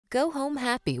Go home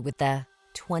happy with the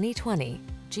 2020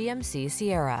 GMC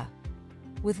Sierra.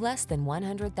 With less than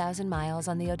 100,000 miles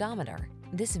on the odometer,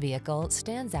 this vehicle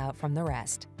stands out from the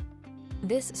rest.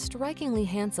 This strikingly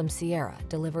handsome Sierra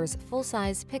delivers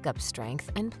full-size pickup strength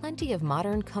and plenty of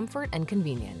modern comfort and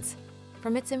convenience.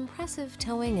 From its impressive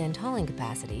towing and hauling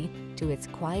capacity to its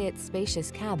quiet,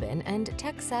 spacious cabin and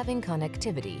tech-savvy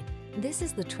connectivity, this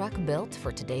is the truck built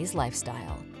for today's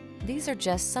lifestyle. These are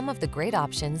just some of the great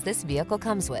options this vehicle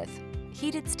comes with: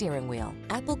 heated steering wheel,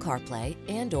 Apple CarPlay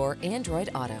and/or Android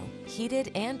Auto,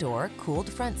 heated and/or cooled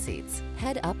front seats,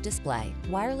 head-up display,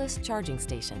 wireless charging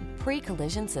station,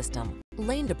 pre-collision system,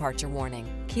 lane departure warning,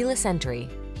 keyless entry,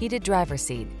 heated driver's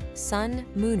seat, sun,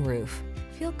 moon roof.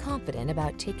 Feel confident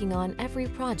about taking on every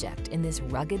project in this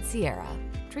rugged Sierra.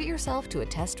 Treat yourself to a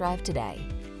test drive today.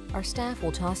 Our staff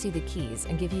will toss you the keys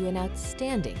and give you an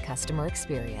outstanding customer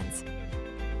experience.